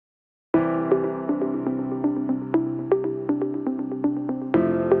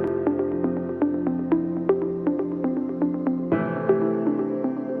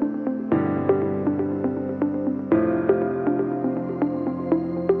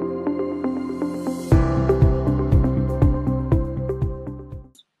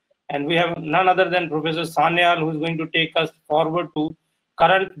And we have none other than Professor Sanyal, who is going to take us forward to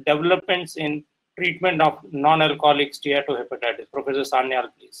current developments in treatment of non-alcoholic steatohepatitis. Professor Sanyal,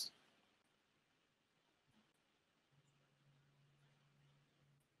 please.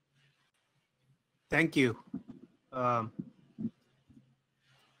 Thank you.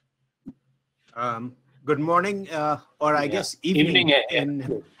 Good morning, or I guess evening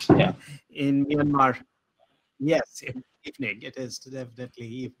in Myanmar. Yes, evening. It is definitely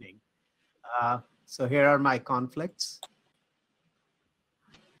evening. So here are my conflicts.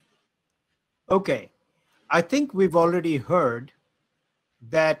 Okay, I think we've already heard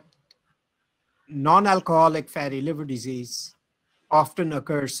that non-alcoholic fatty liver disease often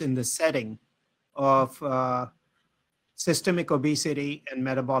occurs in the setting of systemic obesity and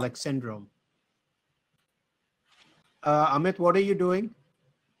metabolic syndrome. Amit, what are you doing?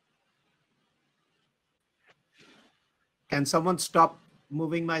 Can someone stop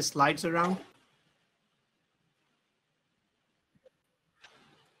moving my slides around?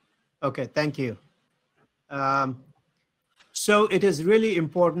 Okay, thank you. So it is really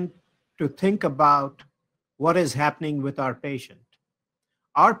important to think about what is happening with our patient.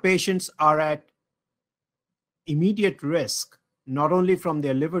 Our patients are at immediate risk, not only from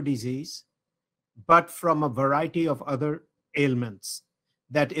their liver disease, but from a variety of other ailments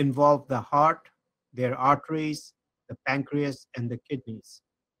that involve the heart, their arteries, the pancreas, and the kidneys.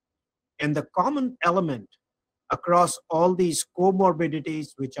 And the common element across all these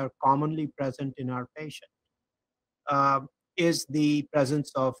comorbidities, which are commonly present in our patient, is the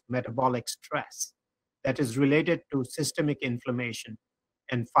presence of metabolic stress that is related to systemic inflammation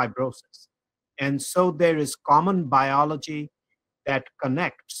and fibrosis. And so there is common biology that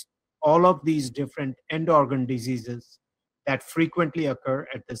connects all of these different end organ diseases that frequently occur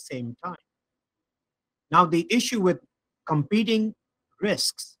at the same time. Now, the issue with competing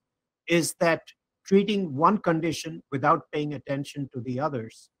risks is that treating one condition without paying attention to the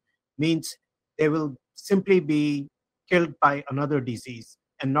others means they will simply be killed by another disease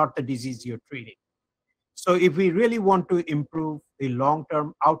and not the disease you're treating. So if we really want to improve the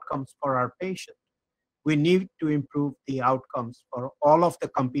long-term outcomes for our patient, we need to improve the outcomes for all of the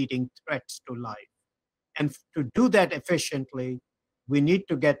competing threats to life. And to do that efficiently, we need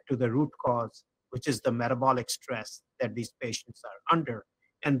to get to the root cause, which is the metabolic stress that these patients are under.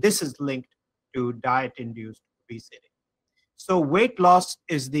 And this is linked to diet-induced obesity. So weight loss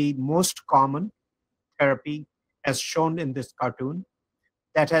is the most common therapy, as shown in this cartoon,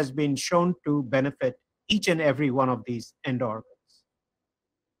 that has been shown to benefit each and every one of these end organs.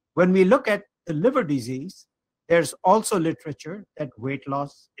 When we look at the liver disease, there's also literature that weight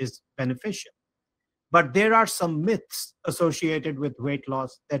loss is beneficial. But there are some myths associated with weight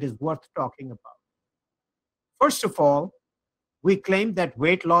loss that is worth talking about. First of all, we claim that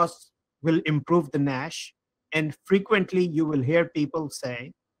weight loss will improve the NASH, and frequently you will hear people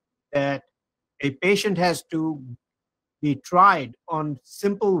say that a patient has to be tried on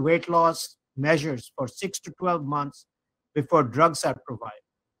simple weight loss measures for 6 to 12 months before drugs are provided.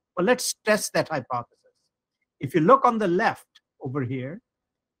 Well, let's test that hypothesis. If you look on the left over here,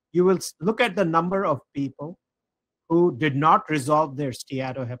 you will look at the number of people who did not resolve their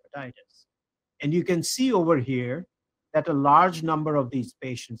steatohepatitis. And you can see over here that a large number of these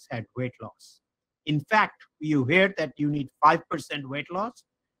patients had weight loss. In fact, you hear that you need 5% weight loss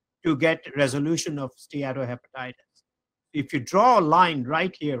to get resolution of steatohepatitis. If you draw a line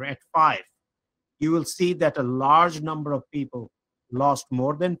right here at 5, you will see that a large number of people lost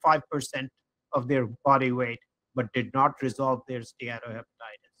more than 5% of their body weight, but did not resolve their steatohepatitis.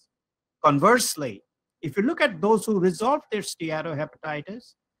 Conversely, if you look at those who resolved their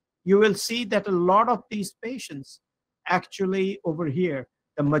steatohepatitis, you will see that a lot of these patients actually over here,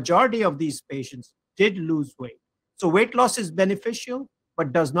 the majority of these patients did lose weight. So weight loss is beneficial,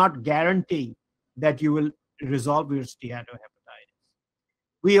 but does not guarantee that you will resolve your steatohepatitis.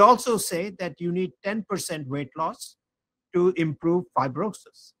 We also say that you need 10% weight loss to improve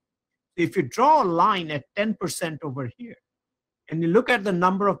fibrosis. If you draw a line at 10% over here, and you look at the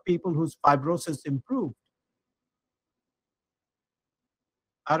number of people whose fibrosis improved,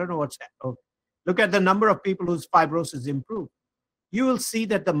 I don't know what's that. Okay. Look at the number of people whose fibrosis improved. You will see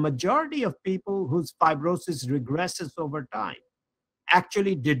that the majority of people whose fibrosis regresses over time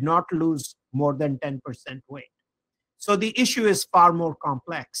actually did not lose more than 10% weight. So the issue is far more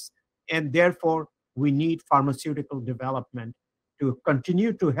complex, and therefore we need pharmaceutical development to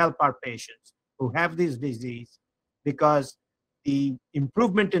continue to help our patients who have this disease, because the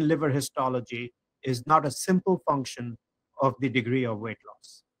improvement in liver histology is not a simple function of the degree of weight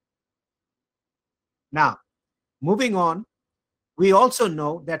loss. Now, moving on, We also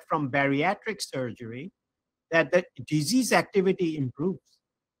know that from bariatric surgery, that the disease activity improves,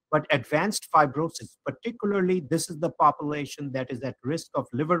 but advanced fibrosis, particularly this is the population that is at risk of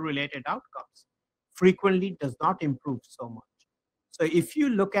liver-related outcomes, frequently does not improve so much. So if you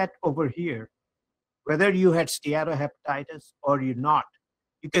look at over here, whether you had steatohepatitis or you're not,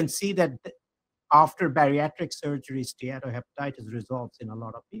 you can see that after bariatric surgery, steatohepatitis resolves in a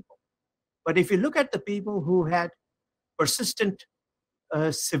lot of people. But if you look at the people who had persistent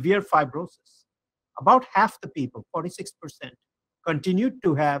severe fibrosis, about half the people, 46%, continued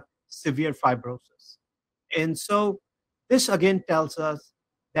to have severe fibrosis. And so this again tells us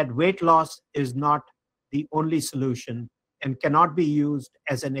that weight loss is not the only solution and cannot be used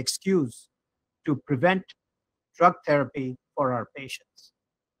as an excuse to prevent drug therapy for our patients.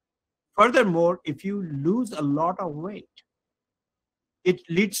 Furthermore, if you lose a lot of weight, it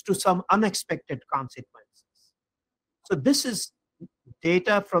leads to some unexpected consequences. So this is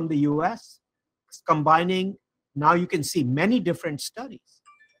data from the US combining, now you can see many different studies.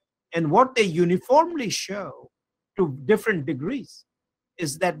 And what they uniformly show to different degrees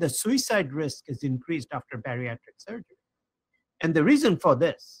is that the suicide risk is increased after bariatric surgery. And the reason for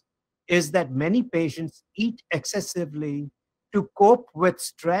this is that many patients eat excessively to cope with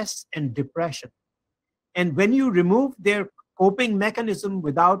stress and depression. And when you remove their coping mechanism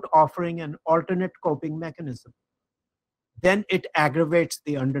without offering an alternate coping mechanism, then it aggravates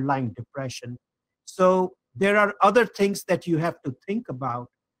the underlying depression. So there are other things that you have to think about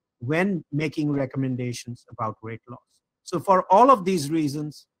when making recommendations about weight loss. So for all of these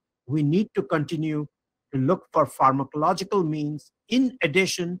reasons, we need to continue to look for pharmacological means in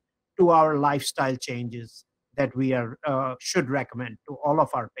addition to our lifestyle changes that we should recommend to all of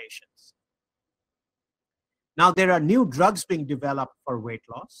our patients. Now, there are new drugs being developed for weight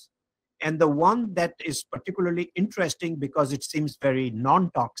loss. And the one that is particularly interesting because it seems very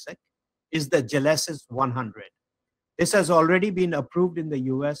non-toxic is the Gelesis 100. This has already been approved in the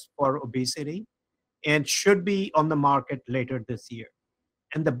US for obesity and should be on the market later this year.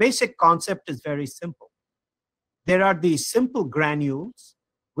 And the basic concept is very simple. There are these simple granules,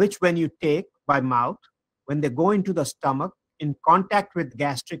 which when you take by mouth, when they go into the stomach, in contact with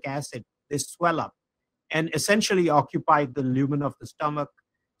gastric acid, they swell up and essentially occupy the lumen of the stomach,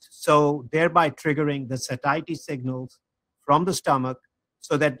 so thereby triggering the satiety signals from the stomach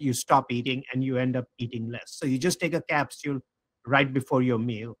so that you stop eating and you end up eating less. So you just take a capsule right before your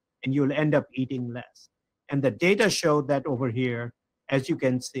meal and you'll end up eating less. And the data show that over here, as you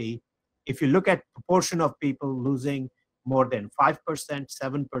can see, if you look at proportion of people losing more than 5%,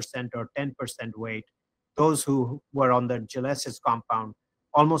 7%, or 10% weight, those who were on the Gelesis compound,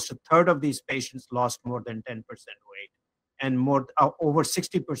 almost a third of these patients lost more than 10% weight. And more, over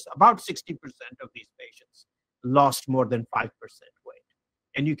 60%, about 60% of these patients lost more than 5% weight.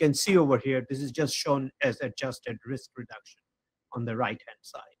 And you can see over here, this is just shown as adjusted risk reduction on the right-hand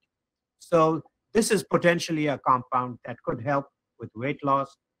side. So this is potentially a compound that could help with weight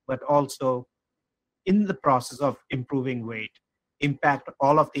loss, but also in the process of improving weight, impact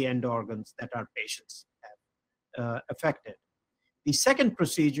all of the end organs that our patients have affected. The second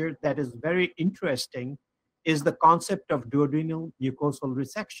procedure that is very interesting is the concept of duodenal mucosal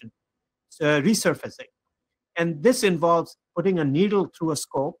resection, so resurfacing. And this involves putting a needle through a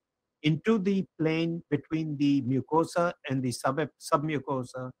scope into the plane between the mucosa and the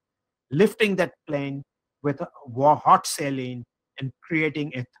submucosa, lifting that plane with hot saline and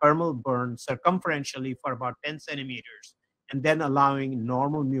creating a thermal burn circumferentially for about 10 centimeters, and then allowing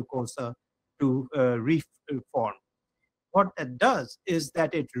normal mucosa to reform. What that does is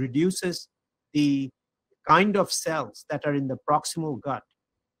that it reduces the kind of cells that are in the proximal gut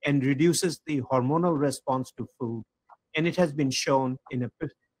and reduces the hormonal response to food. And it has been shown in a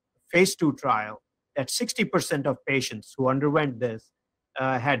phase 2 trial that 60% of patients who underwent this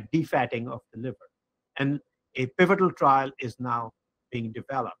had defatting of the liver. And a pivotal trial is now being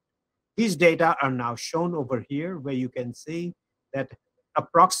developed. These data are now shown over here, where you can see that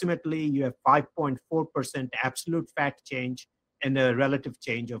approximately you have 5.4% absolute fat change and a relative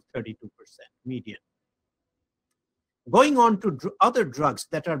change of 32% median. Going on to other drugs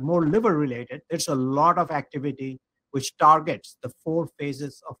that are more liver related, there's a lot of activity which targets the 4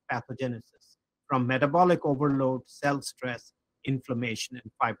 phases of pathogenesis, from metabolic overload, cell stress, inflammation,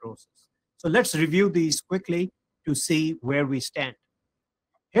 and fibrosis. So let's review these quickly to see where we stand.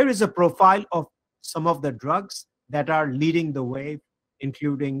 Here is a profile of some of the drugs that are leading the way,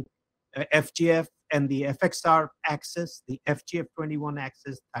 including FGF and the FXR axis, the FGF21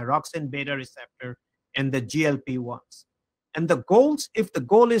 axis, thyroxine beta receptor, and the GLP-1s. And the goals, if the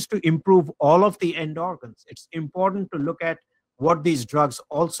goal is to improve all of the end organs, it's important to look at what these drugs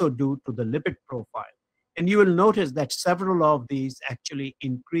also do to the lipid profile. And you will notice that several of these actually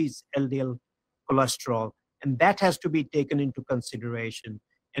increase LDL cholesterol, and that has to be taken into consideration.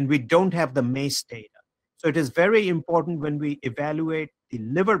 And we don't have the MACE data. So it is very important when we evaluate the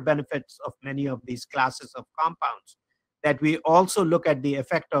liver benefits of many of these classes of compounds that we also look at the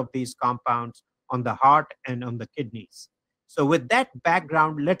effect of these compounds on the heart and on the kidneys. So with that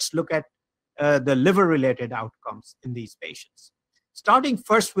background, let's look at the liver-related outcomes in these patients. Starting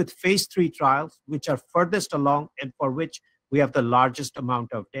first with phase 3 trials, which are furthest along and for which we have the largest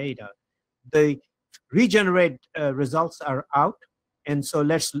amount of data. The regenerate results are out, and so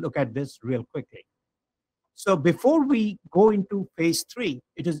let's look at this real quickly. So before we go into phase 3,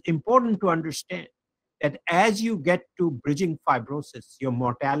 it is important to understand that as you get to bridging fibrosis, your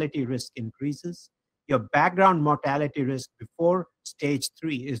mortality risk increases. Your background mortality risk before stage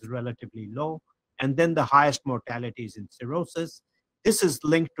 3 is relatively low, and then the highest mortality is in cirrhosis. This is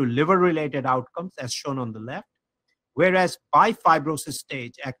linked to liver-related outcomes as shown on the left, whereas by fibrosis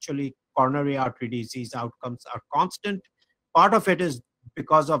stage, actually coronary artery disease outcomes are constant. Part of it is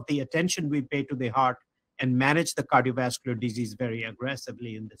because of the attention we pay to the heart and manage the cardiovascular disease very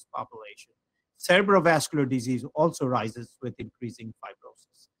aggressively in this population. Cerebrovascular disease also rises with increasing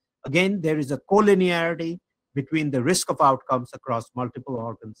fibrosis. Again, there is a collinearity between the risk of outcomes across multiple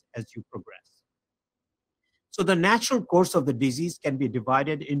organs as you progress. So the natural course of the disease can be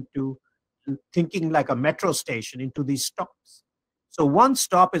divided into thinking like a metro station into these stops. So one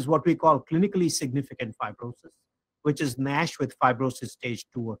stop is what we call clinically significant fibrosis, which is NASH with fibrosis stage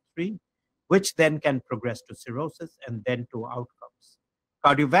 2 or 3, which then can progress to cirrhosis and then to outcomes.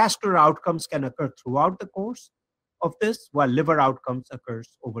 Cardiovascular outcomes can occur throughout the course of this, while liver outcomes occurs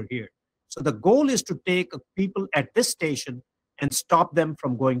over here. So the goal is to take people at this station and stop them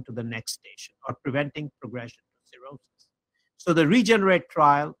from going to the next station or preventing progression to cirrhosis. So the regenerate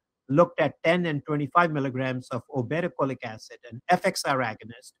trial looked at 10 and 25 milligrams of obeticholic acid and FXR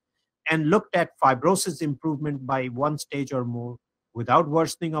agonist and looked at fibrosis improvement by 1 stage or more without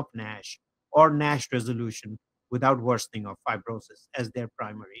worsening of NASH or NASH resolution without worsening of fibrosis as their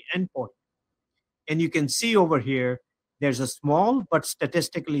primary endpoint. And you can see over here, there's a small but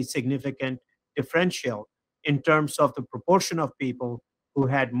statistically significant differential in terms of the proportion of people who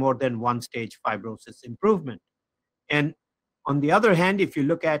had more than 1 stage fibrosis improvement. And on the other hand, if you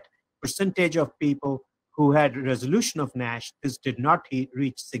look at percentage of people who had resolution of NASH, this did not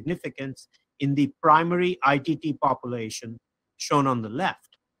reach significance in the primary ITT population shown on the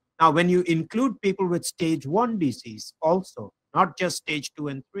left. Now, when you include people with stage 1 disease also, not just stage 2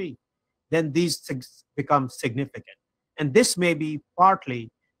 and 3, then these become significant. And this may be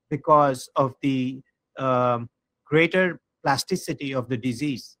partly because of the greater plasticity of the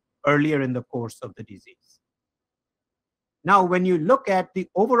disease earlier in the course of the disease. Now, when you look at the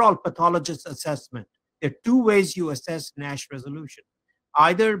overall pathologist assessment, there are 2 ways you assess NASH resolution,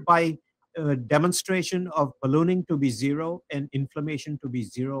 either by demonstration of ballooning to be 0 and inflammation to be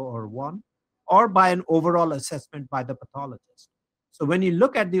 0 or 1, or by an overall assessment by the pathologist. So when you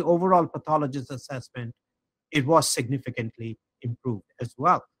look at the overall pathologist assessment, it was significantly improved as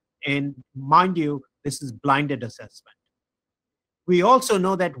well. And mind you, this is blinded assessment. We also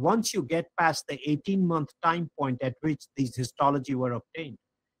know that once you get past the 18-month time point at which these histology were obtained,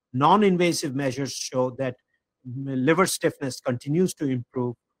 non-invasive measures show that liver stiffness continues to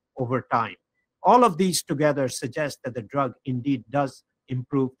improve over time. All of these together suggest that the drug indeed does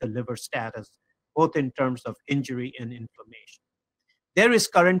improve the liver status, both in terms of injury and inflammation. There is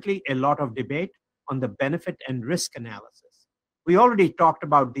currently a lot of debate on the benefit and risk analysis. We already talked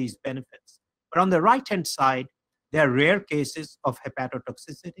about these benefits, but on the right-hand side, there are rare cases of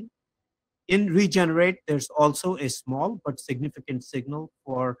hepatotoxicity. In regenerate, there's also a small but significant signal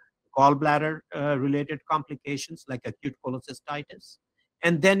for gallbladder-related complications like acute cholecystitis.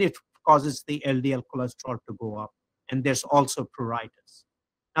 And then it causes the LDL cholesterol to go up. And there's also pruritus.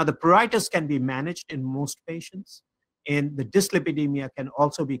 Now, the pruritus can be managed in most patients, and the dyslipidemia can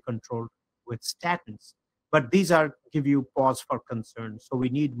also be controlled with statins. But these give you pause for concern. So we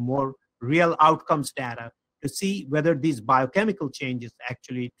need more real outcomes data to see whether these biochemical changes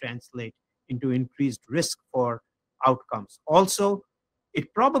actually translate into increased risk for outcomes. Also,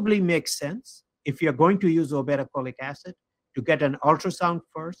 it probably makes sense if you're going to use obeticholic acid to get an ultrasound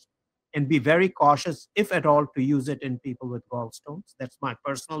first and be very cautious, if at all, to use it in people with gallstones. That's my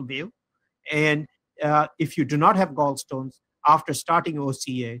personal view. And if you do not have gallstones, after starting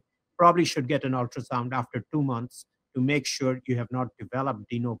OCA, probably should get an ultrasound after 2 months to make sure you have not developed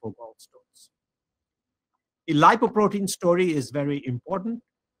de novo gallstones. The lipoprotein story is very important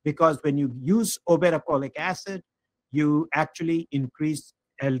because when you use obeticholic acid, you actually increase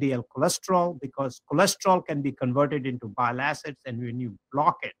LDL cholesterol, because cholesterol can be converted into bile acids, and when you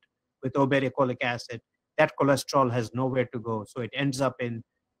block it with obeticholic acid, that cholesterol has nowhere to go. So it ends up in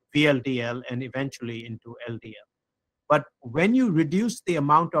VLDL and eventually into LDL. But when you reduce the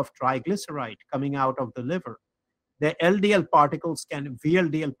amount of triglyceride coming out of the liver, the VLDL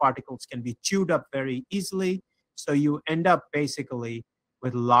particles can be chewed up very easily. So you end up basically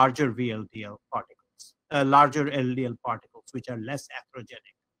with larger VLDL particles, larger LDL particles, which are less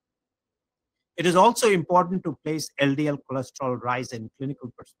atherogenic. It is also important to place LDL cholesterol rise in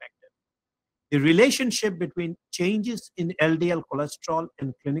clinical perspective. The relationship between changes in LDL cholesterol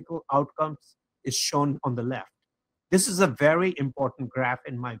and clinical outcomes is shown on the left. This is a very important graph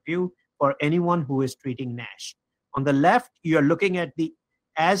in my view for anyone who is treating NASH. On the left, you're looking at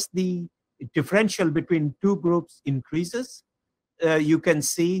as the differential between two groups increases, you can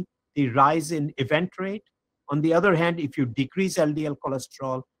see the rise in event rate. On the other hand, if you decrease LDL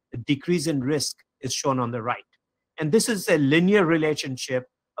cholesterol, the decrease in risk is shown on the right. And this is a linear relationship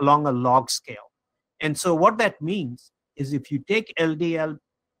along a log scale. And so what that means is if you take LDL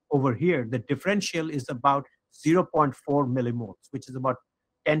over here, the differential is about 0.4 millimoles, which is about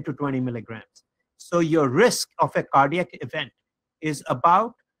 10 to 20 milligrams. So your risk of a cardiac event is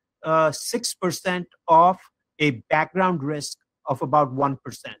about 6% of a background risk of about 1%.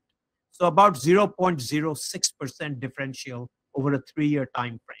 So about 0.06% differential over a 3-year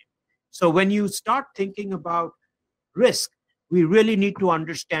time frame. So when you start thinking about risk, we really need to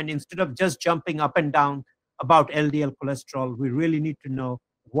understand, instead of just jumping up and down about LDL cholesterol, we really need to know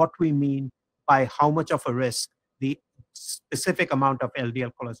what we mean by how much of a risk the specific amount of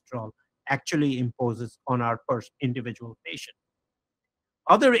LDL cholesterol actually imposes on our individual patient.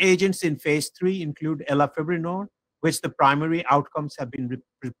 Other agents in phase 3 include elafibranor, which the primary outcomes have been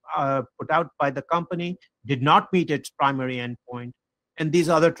put out by the company, did not meet its primary endpoint, and these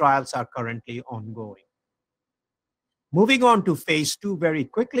other trials are currently ongoing. Moving on to phase 2 very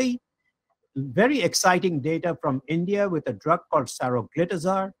quickly, very exciting data from India with a drug called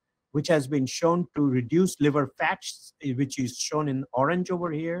saroglitazar, which has been shown to reduce liver fats, which is shown in orange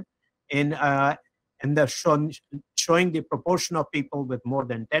over here, and they're showing the proportion of people with more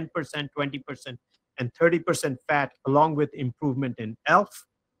than 10%, 20%, and 30% fat, along with improvement in ELF.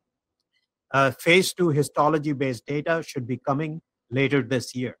 Phase 2 histology-based data should be coming later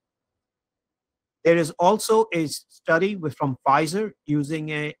this year. There is also a study from Pfizer using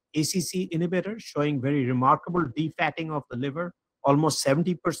a ACC inhibitor showing very remarkable defatting of the liver, almost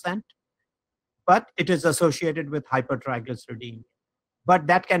 70%, but it is associated with hypertriglyceridemia. But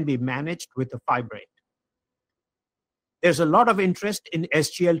that can be managed with a fibrate. There's a lot of interest in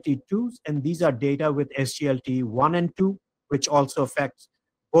SGLT2s, and these are data with SGLT1 and 2, which also affects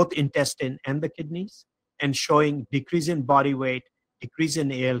both intestine and the kidneys, and showing decrease in body weight, decrease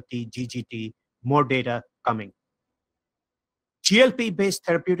in ALT, GGT, more data coming. GLP-based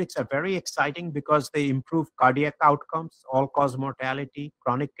therapeutics are very exciting because they improve cardiac outcomes, all-cause mortality,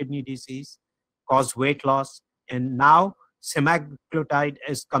 chronic kidney disease, cause weight loss, and now semaglutide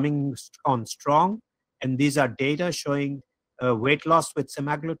is coming on strong, and these are data showing weight loss with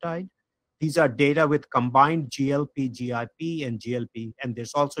semaglutide. These are data with combined GLP, GIP, and GLP, and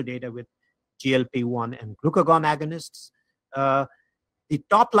there's also data with GLP-1 and glucagon agonists. The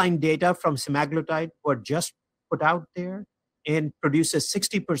top-line data from semaglutide were just put out there and produces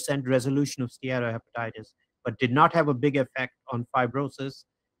 60% resolution of steatohepatitis, but did not have a big effect on fibrosis.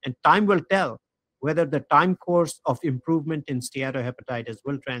 And time will tell whether the time course of improvement in steatohepatitis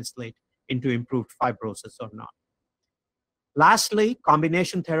will translate into improved fibrosis or not. Lastly,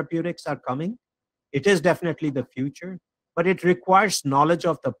 combination therapeutics are coming. It is definitely the future, but it requires knowledge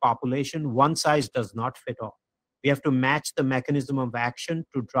of the population. One size does not fit all. We have to match the mechanism of action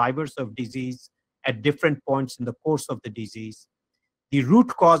to drivers of disease at different points in the course of the disease. The root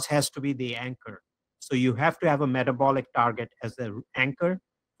cause has to be the anchor. So you have to have a metabolic target as the anchor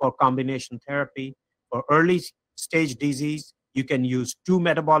for combination therapy. For early stage disease, you can use 2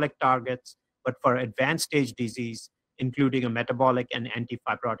 metabolic targets, but for advanced stage disease, including a metabolic and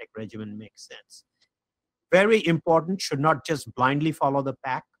antifibrotic regimen makes sense. Very important, should not just blindly follow the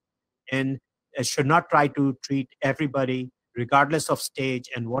pack, and should not try to treat everybody regardless of stage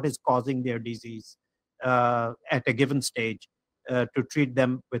and what is causing their disease at a given stage to treat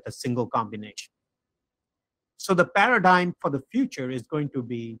them with a single combination. So the paradigm for the future is going to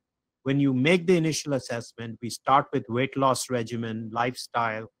be, when you make the initial assessment, we start with weight loss regimen,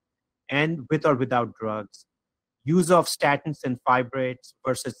 lifestyle, and with or without drugs, use of statins and fibrates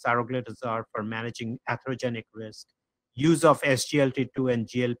versus saroglitazar for managing atherogenic risk, use of SGLT2 and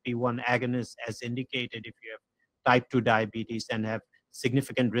GLP-1 agonists as indicated if you have type 2 diabetes and have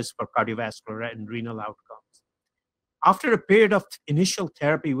significant risk for cardiovascular and renal outcomes. After a period of initial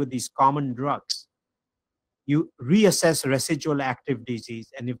therapy with these common drugs, you reassess residual active disease,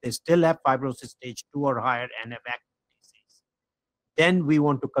 and if they still have fibrosis stage 2 or higher and have active disease, then we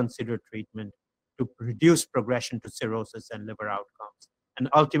want to consider treatment to reduce progression to cirrhosis and liver outcomes, and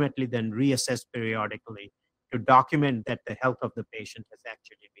ultimately then reassess periodically to document that the health of the patient has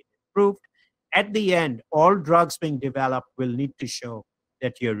actually been improved. At the end, all drugs being developed will need to show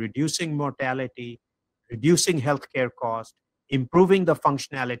that you're reducing mortality, reducing healthcare cost, improving the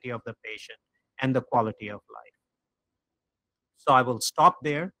functionality of the patient, and the quality of life. So I will stop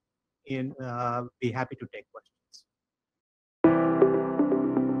there and be happy to take questions.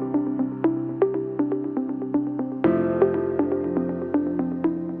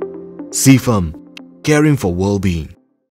 Zifam, caring for well-being.